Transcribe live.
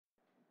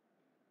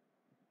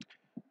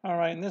All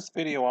right, in this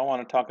video I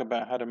want to talk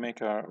about how to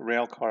make a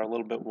rail car a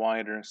little bit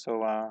wider.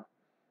 So I'm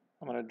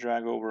going to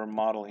drag over a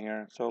model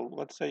here. So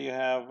let's say you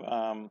have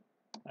an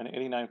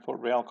 89-foot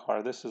rail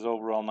car. This is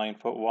overall 9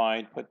 foot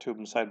wide. Put two of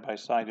them side by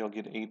side, you'll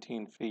get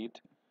 18 feet.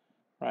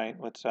 Right?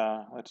 Let's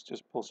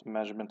just pull some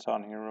measurements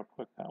on here real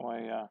quick. That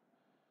way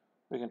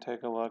we can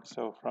take a look.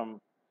 So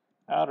from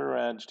outer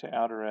edge to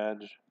outer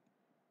edge,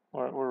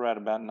 we're at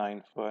about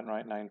 9 foot,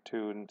 right?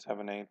 9.2 and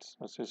 7/8.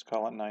 Let's just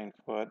call it 9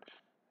 foot.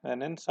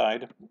 And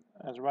inside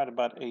is right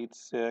about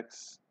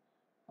 8.6,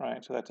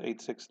 right? So that's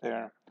 8.6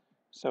 there.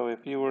 So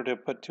if you were to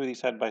put two of these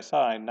side by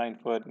side, 9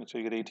 foot, and so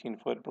you get 18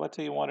 foot. But let's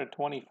say you wanted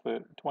 20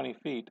 foot, 20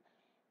 feet.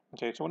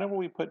 Okay, so whenever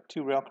we put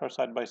two rail cars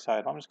side by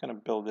side, I'm just going to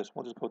build this.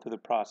 We'll just go through the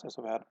process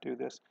of how to do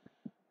this.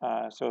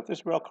 So if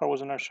this rail car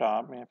was in our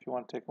shop, if you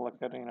want to take a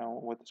look at,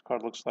 what this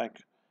car looks like,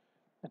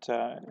 it's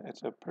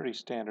a pretty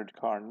standard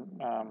car.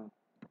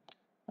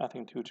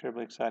 Nothing too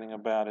terribly exciting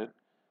about it.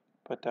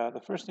 But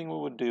the first thing we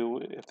would do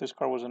if this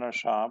car was in our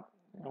shop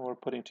and we're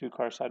putting two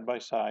cars side by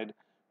side,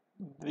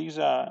 these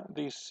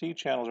C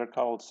channels are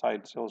called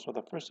side sills. So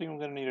the first thing we're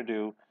going to need to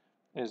do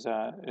is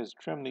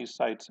trim these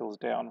side sills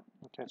down.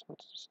 Okay, so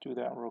let's just do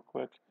that real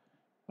quick.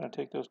 I'm going to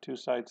take those two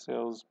side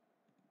sills,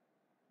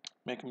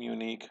 make them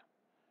unique,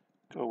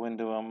 go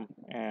into them,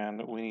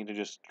 and we need to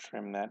just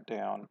trim that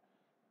down.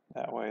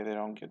 That way they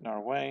don't get in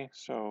our way.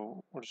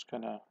 So we're just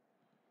going to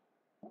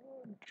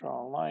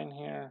draw a line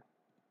here,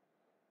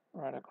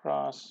 right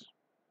across,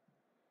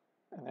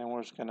 and then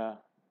we're just going to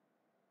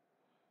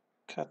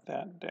cut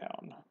that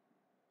down.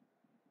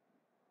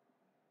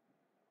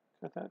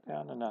 Cut that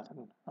down to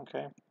nothing.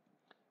 Okay.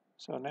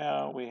 So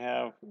now we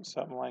have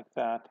something like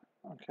that.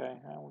 Okay.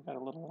 And we got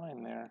a little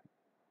line there.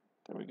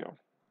 There we go.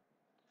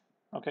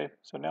 Okay.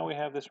 So now we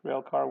have this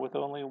rail car with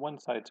only one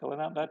side sill.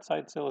 And that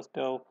side sill is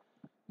still,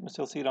 you can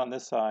still see it on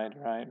this side,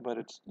 right? But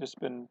it's just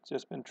been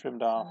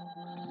trimmed off.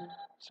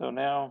 So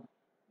now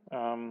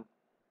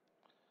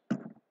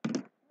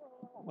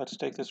let's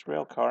take this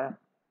rail car,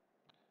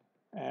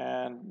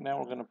 and now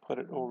we're going to put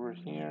it over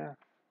here.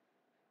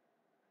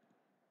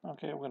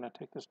 Okay, we're going to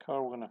take this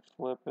car, we're going to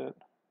flip it.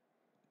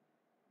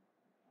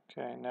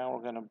 Okay, now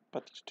we're going to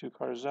put these two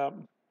cars up.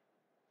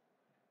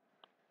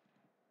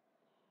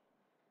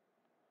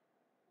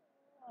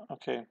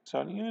 Okay,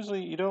 so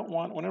usually you don't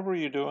want, whenever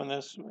you're doing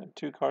this,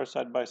 two cars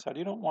side by side,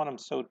 you don't want them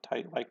so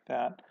tight like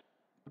that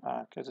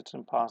because it's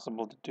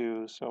impossible to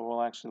do. So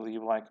we'll actually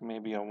leave like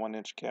maybe a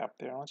 1-inch gap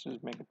there. Let's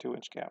just make a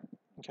 2-inch gap.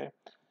 Okay,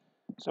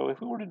 so if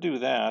we were to do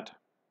that,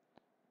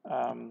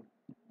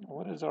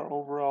 what is our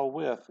overall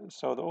width?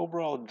 So the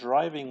overall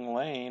driving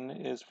lane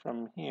is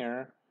from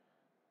here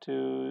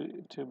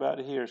to about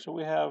here. So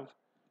we have,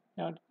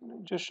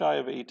 just shy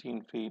of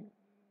 18 feet.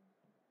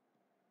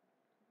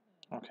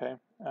 Okay,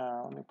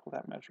 let me pull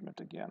that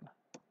measurement again.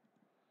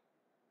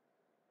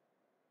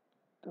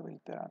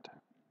 Delete that.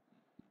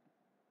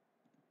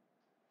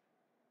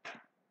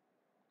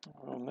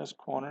 From this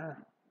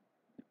corner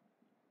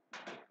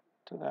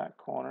to that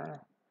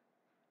corner.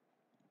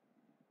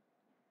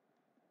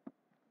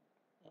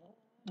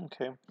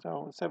 Okay,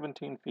 so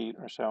 17 feet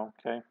or so.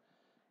 Okay,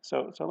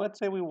 so let's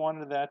say we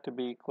wanted that to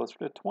be closer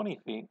to 20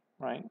 feet,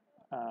 right?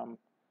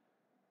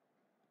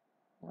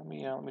 Let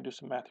me do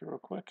some math here real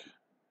quick.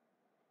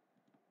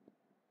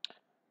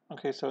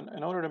 Okay, so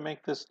in order to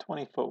make this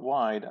 20 foot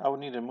wide, I would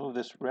need to move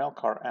this rail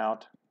car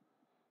out,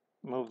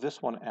 move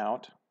this one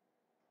out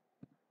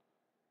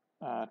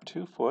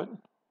 2 foot,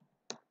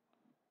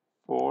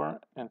 4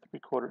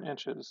 3/4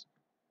 inches.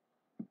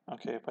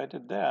 Okay, if I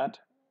did that,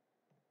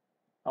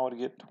 I would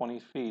get 20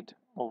 feet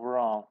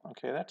overall.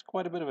 Okay, that's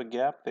quite a bit of a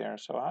gap there.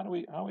 So how are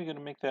we going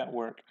to make that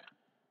work?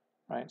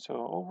 Right, so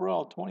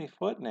overall 20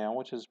 foot now,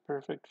 which is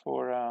perfect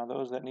for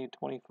those that need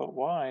 20 foot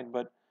wide,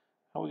 but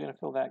how are we going to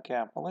fill that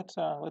gap? Well, let's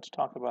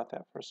talk about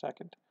that for a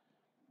second.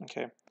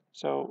 Okay,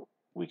 so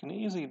we can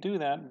easily do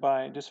that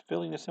by just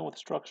filling this in with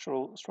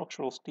structural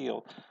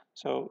steel.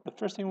 So the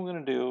first thing we're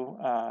going to do,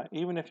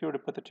 even if you were to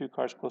put the two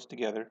cars close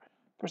together,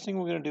 first thing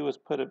we're going to do is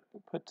put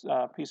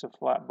a piece of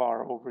flat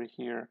bar over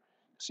here.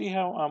 See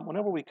how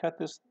whenever we cut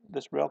this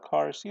rail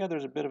car, see how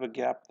there's a bit of a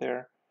gap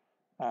there,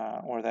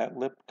 or that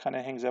lip kind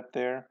of hangs up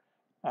there.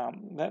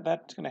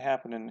 That's going to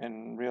happen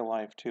in real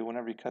life too.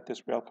 Whenever you cut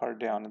this rail car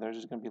down, there's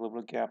just going to be a little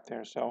bit of gap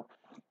there. So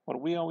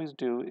what we always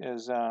do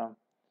is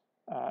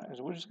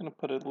we're just going to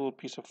put a little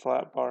piece of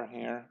flat bar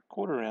here,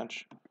 quarter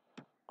inch,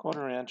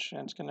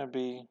 and it's going to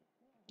be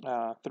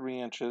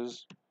 3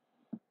 inches,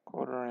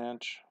 quarter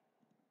inch,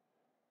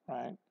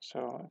 right?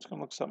 So it's going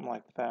to look something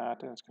like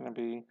that, and it's going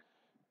to be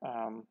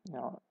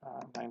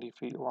 90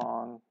 feet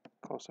long,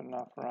 close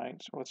enough,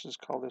 right? So let's just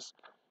call this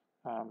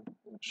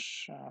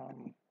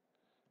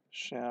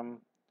shim.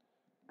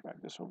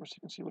 Drag this over so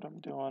you can see what I'm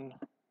doing.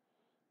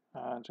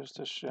 Just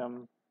a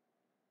shim.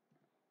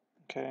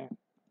 Okay.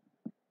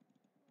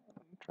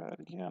 Try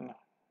that again.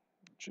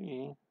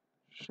 G,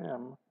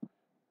 shim,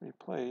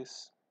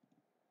 replace.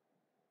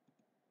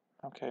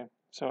 Okay.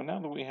 So now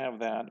that we have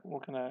that, we're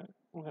gonna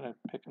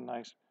pick a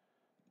nice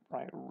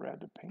bright red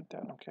to paint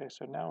that. Okay.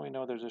 So now we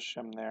know there's a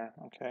shim there.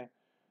 Okay.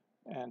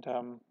 And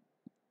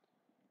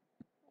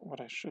what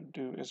I should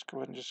do is go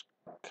ahead and just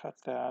cut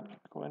that,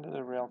 go into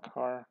the rail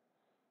car,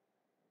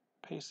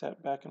 paste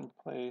that back in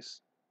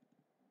place.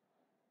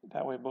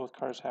 That way both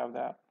cars have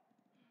that.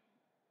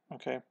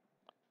 Okay,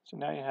 so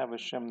now you have a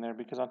shim there,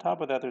 because on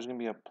top of that there's going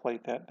to be a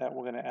plate that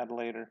we're going to add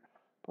later,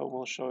 but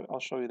I'll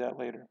show you that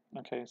later.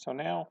 Okay, so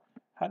now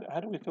how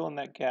do we fill in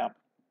that gap?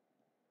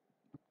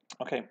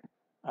 Okay,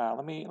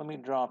 let me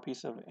draw a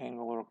piece of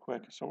angle real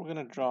quick. So we're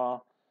going to draw.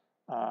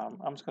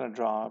 I'm just going to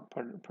draw a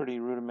pretty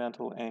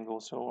rudimental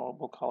angle. So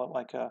we'll call it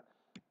like a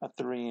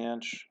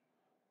 3-inch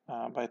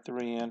by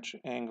 3-inch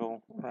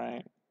angle,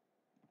 right?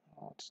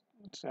 Let's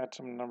add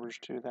some numbers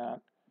to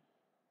that.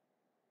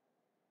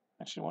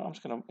 Actually, I'm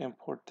just going to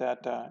import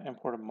that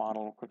import a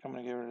model real quick. I'm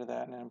going to get rid of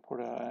that and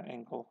import an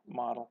angle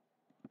model.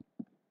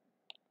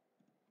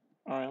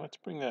 All right, let's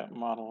bring that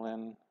model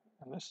in.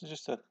 And this is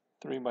just a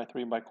 3 by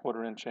 3 by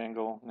 1/4 inch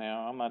angle.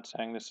 Now, I'm not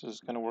saying this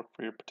is going to work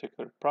for your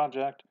particular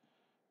project.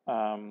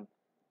 I'm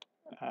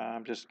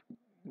just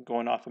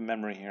going off of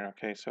memory here.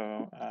 Okay,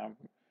 so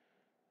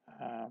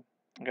I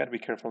got to be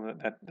careful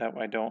that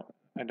I don't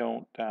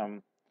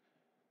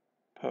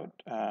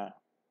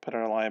put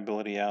our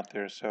liability out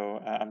there. So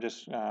I'm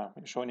just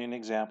showing you an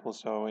example.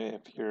 So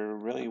if you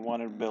really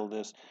want to build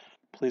this,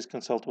 please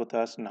consult with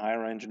us and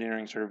hire our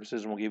engineering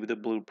services, and we'll give you the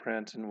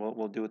blueprints, and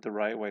we'll do it the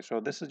right way. So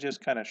this is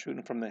just kind of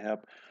shooting from the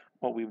hip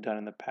what we've done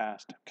in the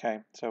past. Okay,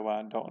 so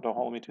don't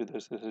hold me to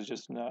this. This is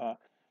just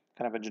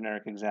kind of a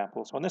generic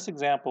example. So in this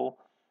example,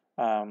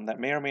 that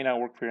may or may not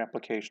work for your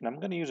application, I'm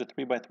going to use a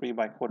 3 by 3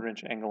 by 1/4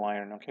 inch angle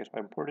iron. Okay, so I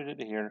imported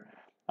it here.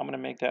 I'm going to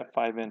make that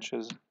 5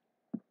 inches.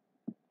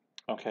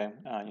 Okay,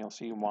 you'll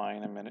see why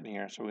in a minute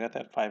here. So we got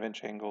that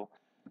 5-inch angle,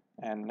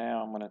 and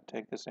now I'm going to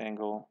take this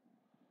angle,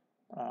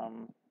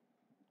 and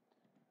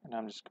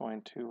I'm just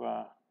going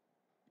to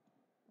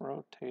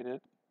rotate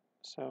it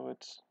so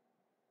it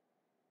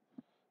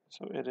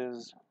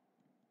is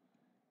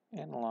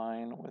in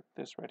line with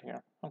this right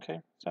here. Okay,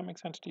 does that make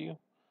sense to you?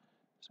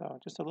 So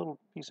just a little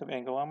piece of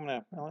angle. I'm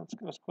gonna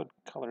let's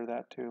color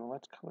that too.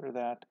 Let's color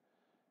that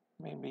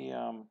maybe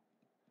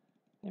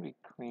maybe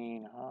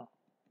green, huh?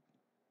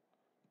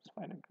 Let's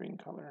find a green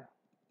color.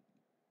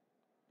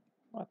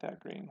 Not that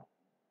green.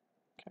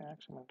 Okay,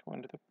 actually I'm going to go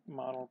into the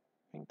model,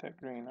 paint that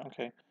green.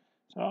 Okay,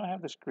 so now I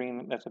have this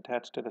green that's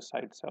attached to the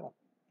side cell.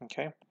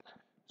 Okay,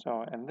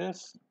 so and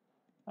this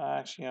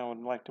actually I would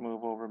like to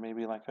move over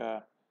maybe like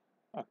a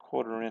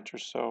 1/4 inch or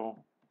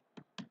so.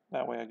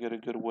 That way I get a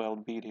good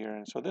weld bead here.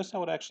 And so this I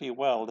would actually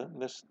weld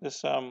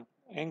this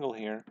angle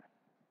here.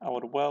 I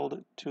would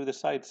weld to the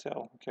side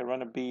cell. Okay,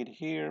 run a bead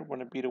here,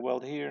 run a bead of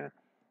weld here,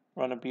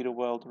 run a bead of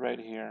weld right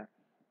here.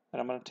 And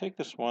I'm going to take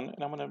this one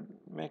and I'm going to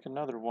make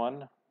another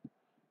one.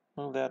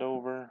 Move that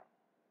over.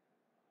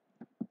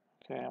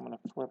 Okay, I'm going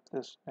to flip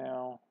this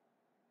now.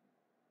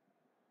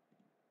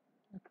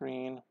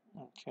 Green.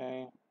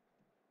 Okay.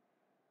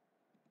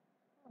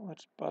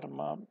 Let's butt them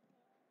up.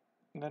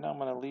 And then I'm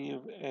going to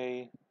leave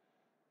a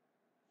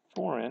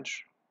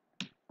 4-inch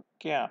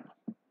gap.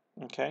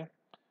 Okay.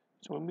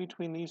 So in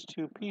between these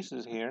two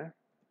pieces here,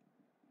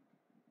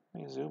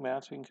 let me zoom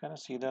out so you can kind of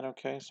see that.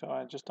 Okay, so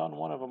I just on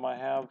one of them I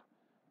have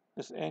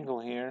this angle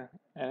here,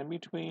 and in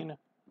between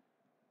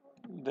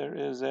there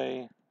is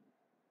a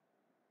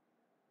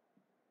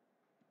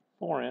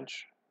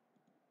 4-inch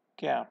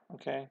gap.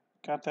 Okay,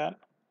 got that?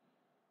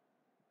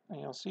 And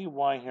you'll see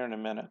why here in a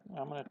minute.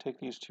 I'm going to take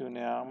these two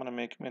now. I'm going to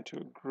make them into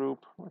a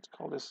group. Let's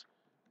call this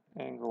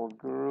angle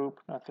group.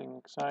 Nothing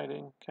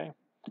exciting. Okay,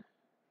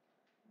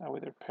 that way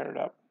they're paired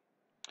up.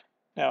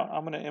 Now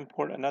I'm going to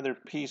import another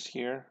piece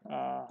here.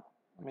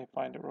 Let me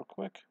find it real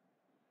quick.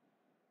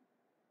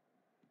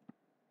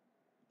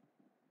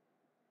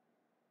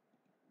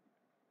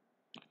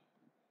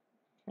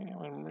 Okay, I'm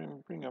going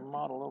to bring a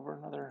model over,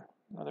 another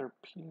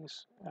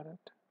piece, edit,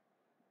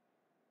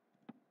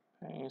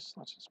 paste.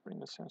 Let's just bring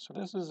this in. So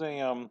this is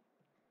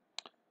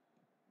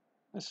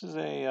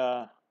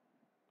a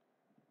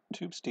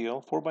tube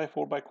steel, 4 by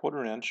 4 by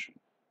 1/4 inch.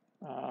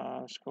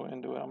 Let's go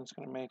into it. I'm just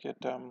going to make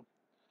it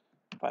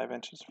 5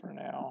 inches for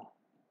now.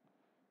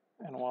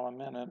 And while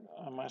I'm in it,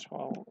 I might as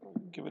well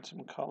give it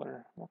some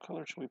color. What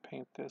color should we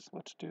paint this?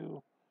 Let's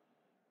do,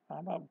 how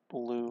about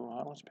blue?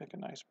 Let's pick a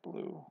nice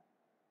blue.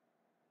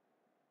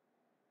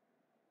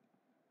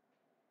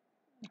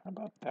 How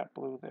about that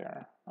blue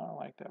there? I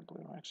like that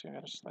blue. Actually, I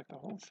got to select the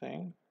whole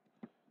thing.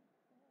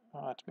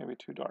 That's maybe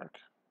too dark.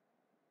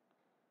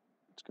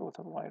 Let's go with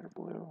a lighter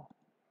blue.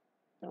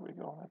 There we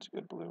go. That's a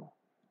good blue.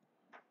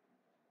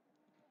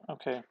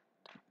 Okay,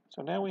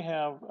 so now we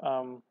have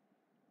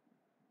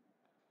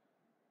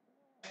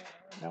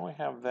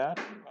that.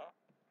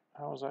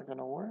 How is that going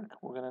to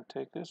work? We're going to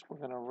take this. We're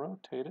going to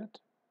rotate it.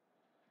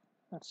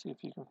 Let's see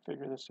if you can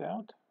figure this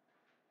out.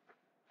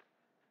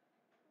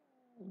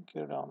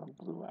 Get it on the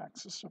blue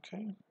axis.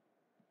 Okay.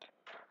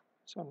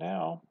 So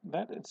now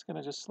that it's going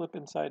to just slip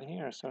inside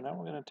here. So now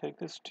we're going to take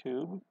this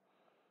tube.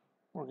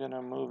 We're going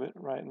to move it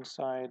right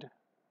inside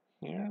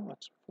here.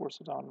 Let's force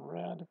it on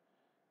red.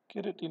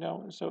 Get it,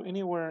 so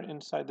anywhere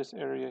inside this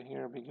area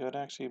here would be good.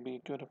 Actually, it'd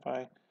be good if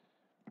I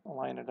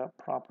line it up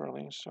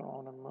properly. So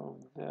I'm going to move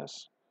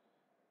this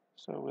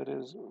so it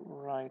is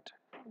right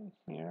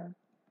here.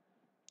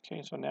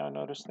 Okay, so now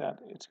notice that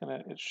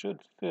it should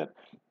fit.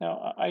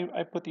 Now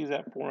I put these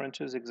at 4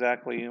 inches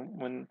exactly.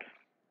 When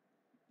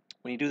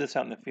you do this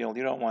out in the field,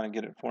 you don't want to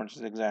get it 4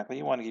 inches exactly.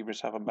 You want to give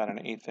yourself about an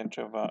 1/8 inch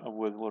of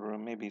wiggle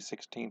room, maybe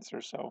 1/16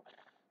 or so.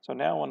 So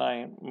now when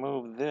I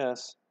move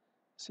this,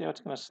 see how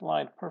it's going to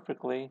slide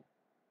perfectly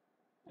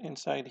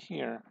inside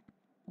here.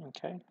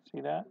 Okay,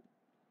 see that?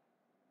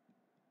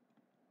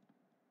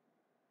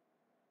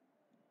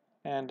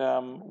 And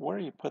where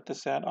you put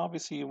this at,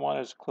 obviously you want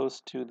it as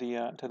close to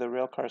the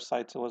railcar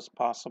side as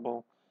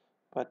possible.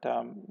 But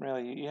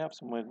really, you have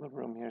some wiggle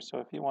room here. So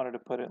if you wanted to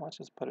put it, let's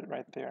just put it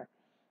right there.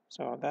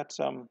 So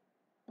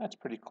that's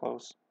pretty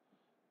close.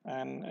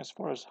 And as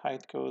far as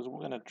height goes, we're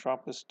going to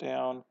drop this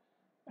down,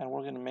 and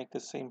we're going to make the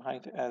same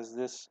height as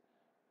this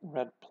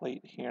red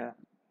plate here.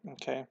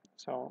 Okay,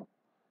 so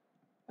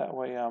that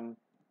way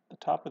the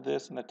top of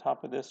this and the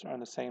top of this are on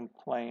the same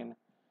plane.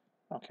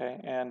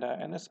 Okay, and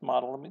in this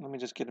model, let me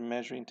just get a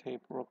measuring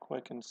tape real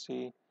quick and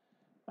see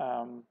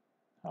how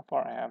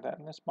far I have that.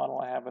 In this model,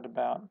 I have it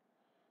about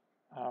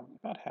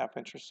 1/2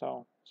 inch or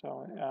so.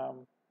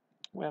 So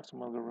we have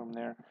some wiggle room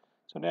there.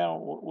 So now,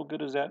 what good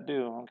does that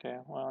do? Okay,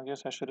 well, I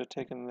guess I should have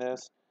taken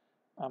this.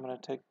 I'm going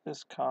to take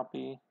this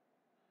copy,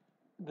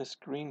 this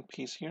green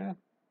piece here.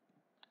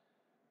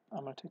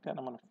 I'm going to take that and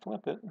I'm going to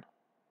flip it.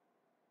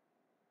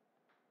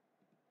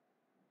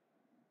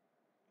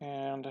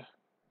 And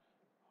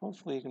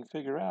hopefully you can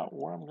figure out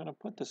where I'm going to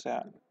put this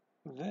at.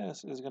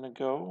 This is going to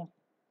go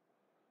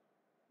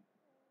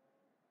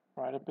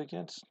right up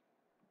against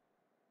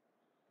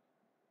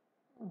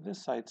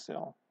this side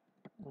sill.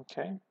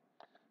 Okay,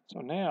 so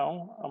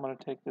now I'm going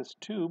to take this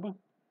tube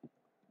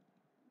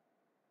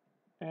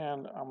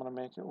and I'm going to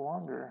make it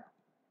longer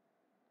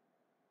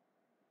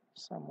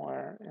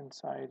somewhere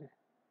inside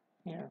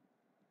here.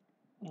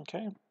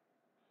 Okay,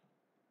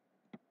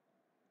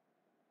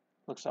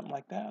 looks something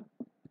like that.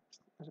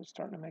 Is it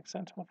starting to make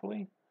sense,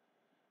 hopefully?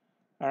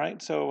 All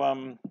right,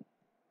 so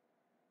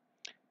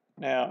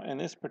now in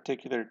this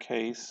particular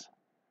case,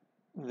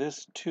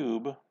 this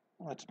tube,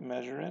 let's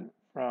measure it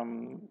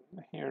from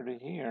here to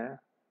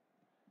here.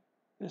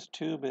 This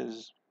tube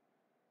is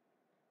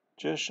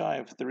just shy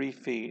of 3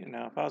 feet.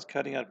 Now, if I was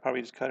cutting, I'd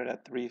probably just cut it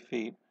at 3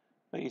 feet.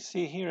 But you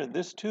see here,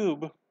 this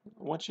tube,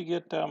 once you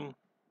get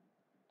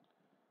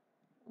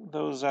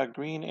those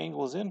green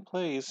angles in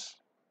place,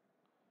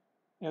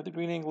 you have the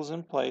green angles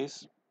in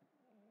place,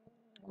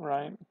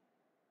 right?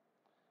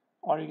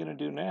 All you're going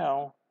to do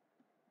now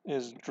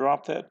is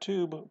drop that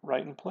tube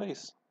right in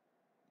place.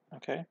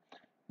 Okay.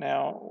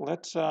 Now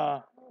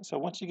so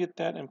once you get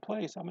that in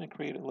place, I'm going to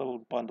create a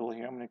little bundle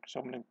here. I'm going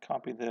to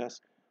copy this,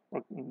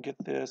 or get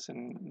this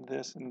and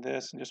this and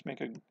this, and just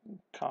make a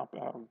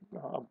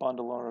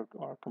bundle or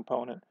a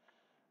component.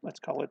 Let's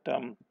call it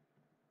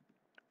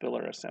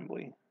filler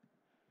assembly.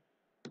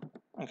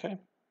 Okay.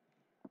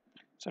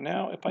 So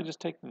now if I just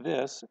take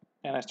this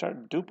and I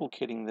start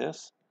duplicating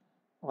this,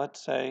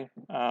 let's say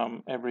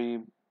every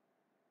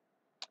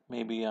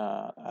maybe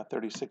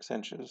 36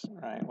 inches,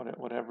 right?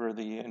 Whatever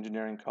the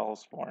engineering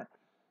calls for.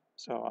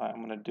 So I'm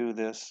going to do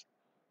this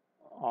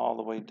all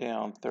the way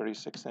down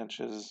 36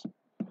 inches.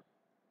 Let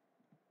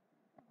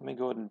me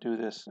go ahead and do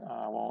this.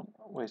 I won't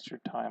waste your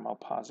time. I'll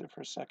pause it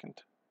for a second.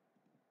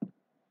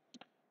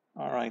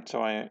 All right,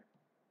 so I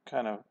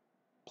kind of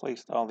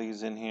placed all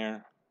these in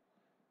here.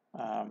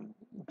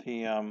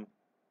 The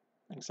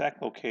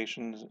exact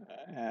locations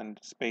and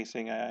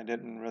spacing I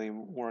didn't really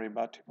worry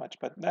about too much,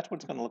 but that's what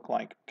it's going to look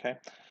like, okay?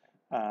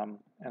 And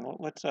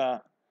let's,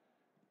 the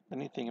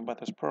neat thing about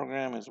this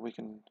program is we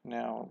can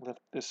now lift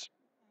this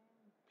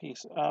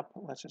piece up.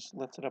 Let's just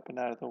lift it up and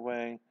out of the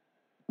way,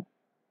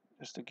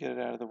 just to get it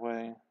out of the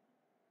way.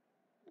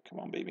 Come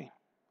on, baby.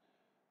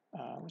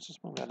 Let's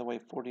just move it out of the way,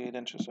 48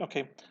 inches.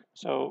 Okay,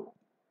 so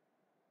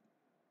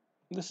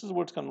this is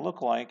what it's going to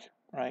look like,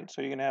 right?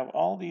 So you're going to have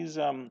all these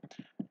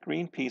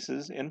green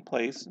pieces in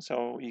place.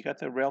 So you got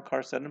the rail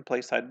car set in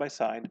place side by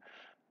side.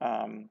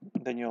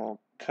 Then you'll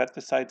cut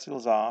the side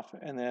seals off,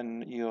 and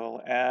then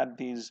you'll add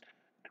these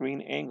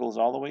green angles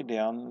all the way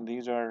down.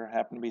 These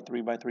happen to be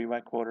 3 by 3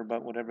 by quarter,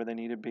 but whatever they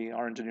need to be.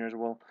 Our engineers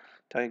will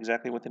tell you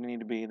exactly what they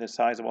need to be. The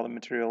size of all the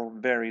material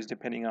varies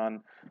depending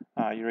on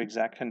your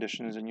exact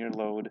conditions and your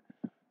load.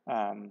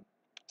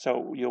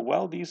 So you'll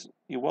weld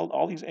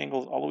all these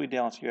angles all the way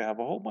down, so you have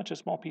a whole bunch of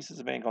small pieces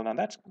of angle. Now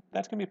that's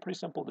gonna be pretty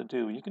simple to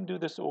do. You can do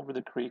this over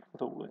the creek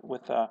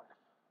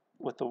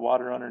with the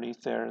water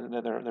underneath there.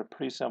 They're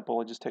pretty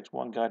simple. It just takes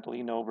one guy to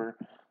lean over.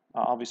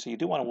 Obviously, you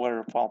do want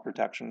waterfall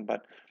protection,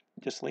 but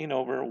just lean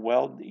over,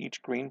 weld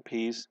each green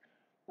piece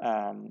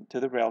to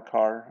the rail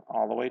car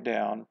all the way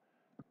down,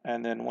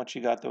 and then once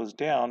you got those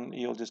down,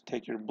 you'll just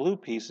take your blue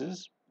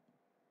pieces,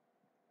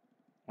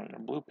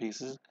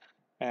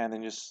 and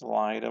then just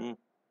slide them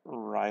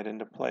right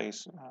into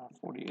place,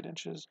 48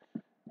 inches.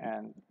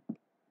 And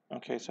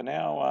okay, so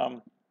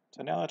now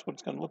that's what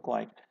it's going to look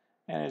like.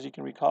 And as you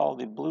can recall,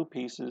 the blue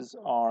pieces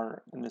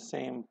are in the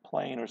same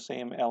plane or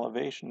same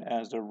elevation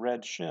as the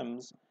red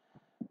shims.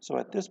 So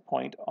at this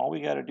point, all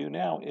we got to do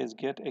now is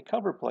get a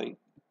cover plate.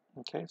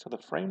 Okay, so the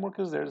framework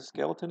is there, the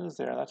skeleton is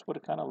there. That's what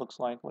it kind of looks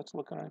like. Let's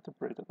look underneath the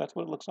bridge. That's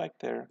what it looks like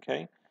there.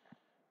 Okay,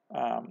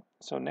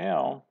 so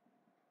now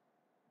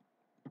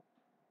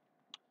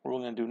what we're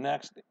going to do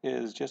next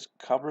is just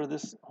cover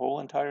this whole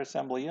entire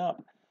assembly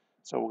up.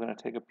 So we're going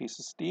to take a piece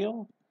of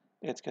steel.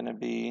 It's going to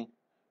be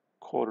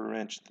 1/4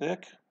 inch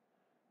thick.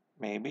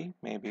 Maybe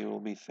it will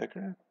be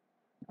thicker.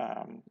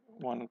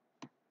 One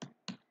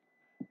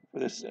for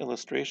this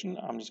illustration,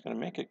 I'm just going to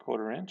make it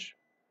 1/4 inch.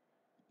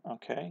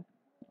 Okay.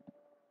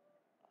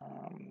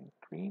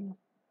 Green,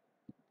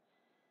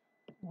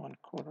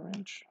 1/4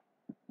 inch,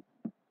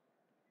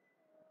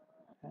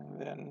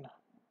 and then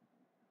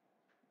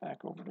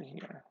back over to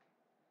here.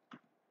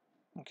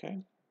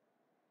 Okay.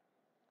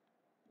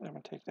 Then I'm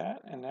going to take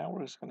that, and now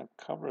we're just going to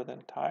cover the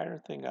entire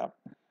thing up,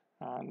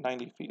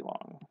 90 feet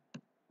long.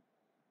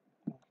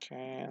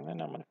 Okay, and then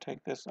I'm going to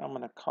take this, I'm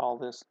going to call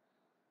this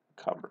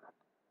cover.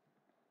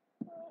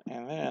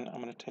 And then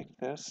I'm going to take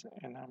this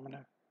and I'm going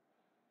to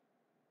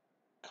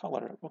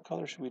color it. What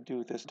color should we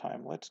do this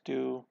time? Let's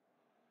do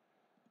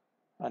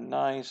a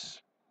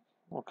nice,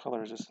 what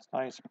color is this?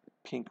 Nice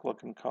pink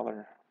looking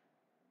color.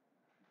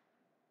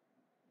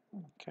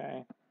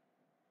 Okay.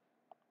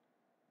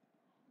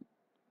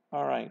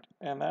 All right,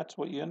 and that's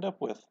what you end up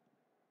with.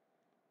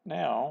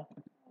 Now,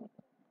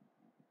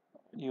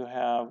 you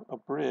have a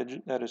bridge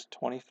that is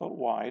 20 foot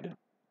wide.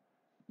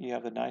 You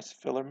have the nice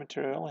filler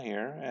material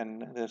here,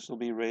 and this will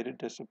be rated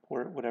to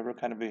support whatever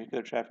kind of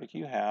vehicular traffic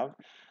you have.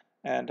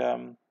 And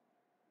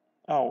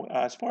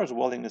as far as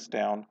welding this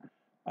down,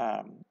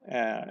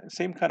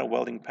 same kind of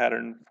welding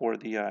pattern for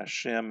the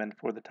shim and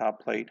for the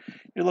top plate.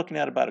 You're looking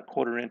at about a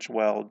 1/4 inch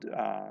weld,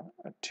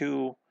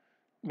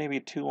 maybe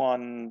two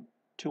on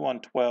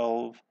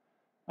 12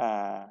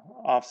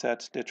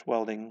 offset stitch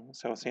welding.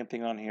 So same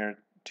thing on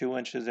here, 2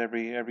 inches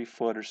every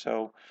foot or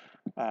so.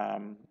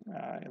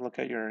 Look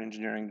at your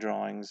engineering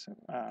drawings,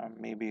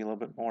 maybe a little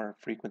bit more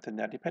frequent than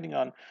that, depending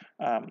on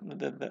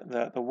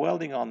the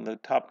welding on the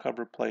top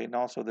cover plate and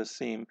also the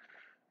seam.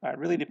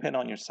 Really depend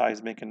on your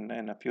seismic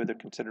and a few other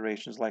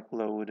considerations like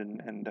load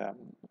and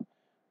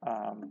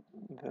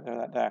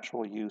the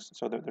actual use.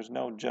 So there's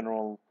no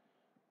general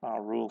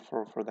rule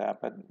for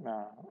that, but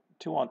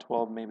 2 on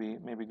 12 may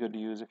be good to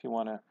use if you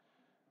want to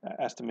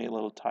estimate a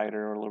little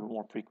tighter or a little bit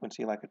more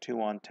frequency, like a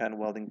 2 on 10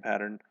 welding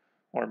pattern,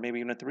 or maybe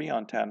even a 3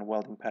 on 10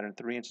 welding pattern,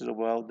 3 inches of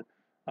weld,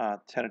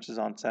 10 inches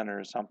on center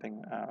or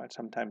something.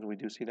 Sometimes we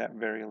do see that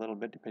vary a little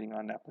bit depending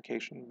on the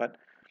application, but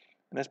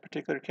in this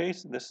particular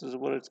case, this is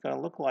what it's going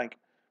to look like.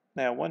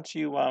 Now, once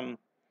you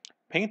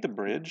paint the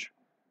bridge,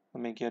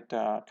 let me get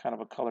kind of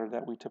a color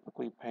that we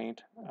typically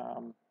paint.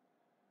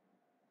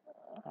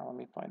 Let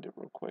me find it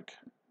real quick.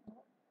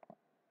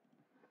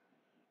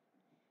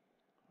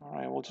 All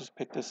right, we'll just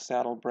pick this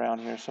saddle brown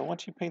here. So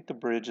once you paint the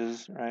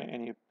bridges, right,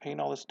 and you paint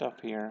all this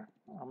stuff here,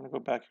 I'm going to go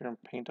back here and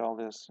paint all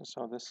this.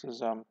 So this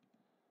is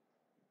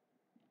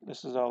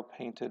all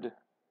painted.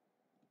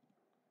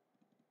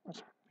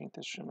 Let's paint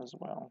this shim as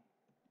well.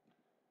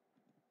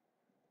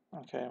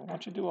 Okay,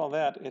 once you do all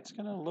that, it's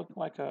going to look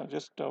like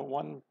just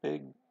one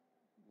big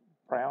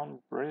brown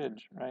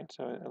bridge, right?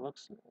 So it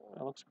looks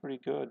pretty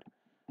good,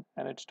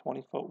 and it's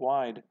 20 foot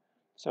wide.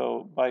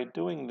 So by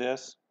doing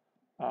this,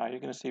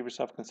 you're going to save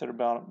yourself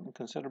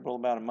considerable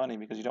amount of money,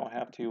 because you don't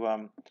have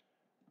to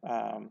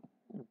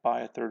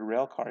buy a third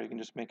rail car. You can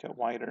just make it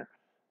wider.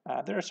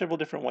 There are several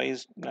different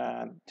ways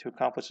to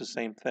accomplish the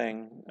same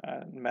thing,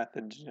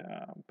 methods,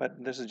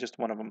 but this is just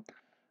one of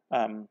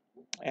them.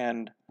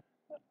 And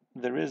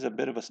there is a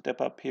bit of a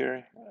step up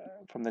here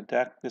from the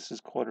deck. This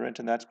is 1/4 inch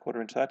and that's 1/4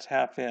 inch. So that's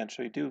 1/2 inch.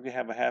 So you do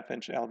have a 1/2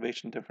 inch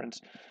elevation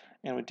difference.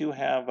 And we do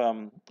have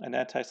an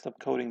anti-slip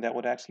coating that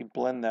would actually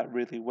blend that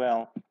really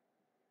well.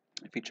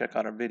 If you check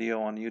out our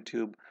video on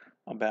YouTube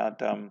about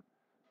the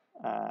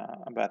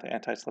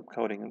anti-slip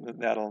coating,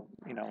 it'll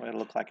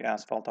look like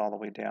asphalt all the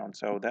way down.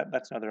 So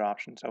that's another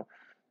option. So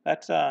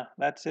that's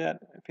it.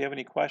 If you have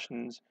any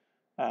questions,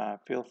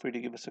 feel free to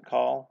give us a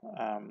call.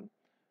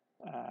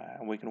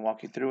 And we can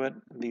walk you through it.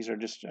 These are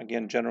just,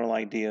 again, general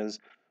ideas.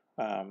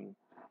 Refer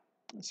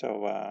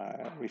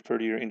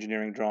to your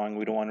engineering drawing.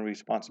 We don't want a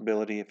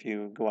responsibility if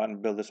you go out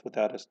and build this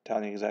without us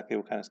telling you exactly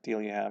what kind of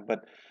steel you have.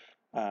 But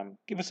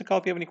give us a call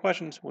if you have any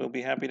questions. We'll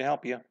be happy to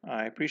help you.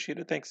 I appreciate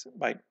it. Thanks.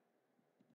 Bye.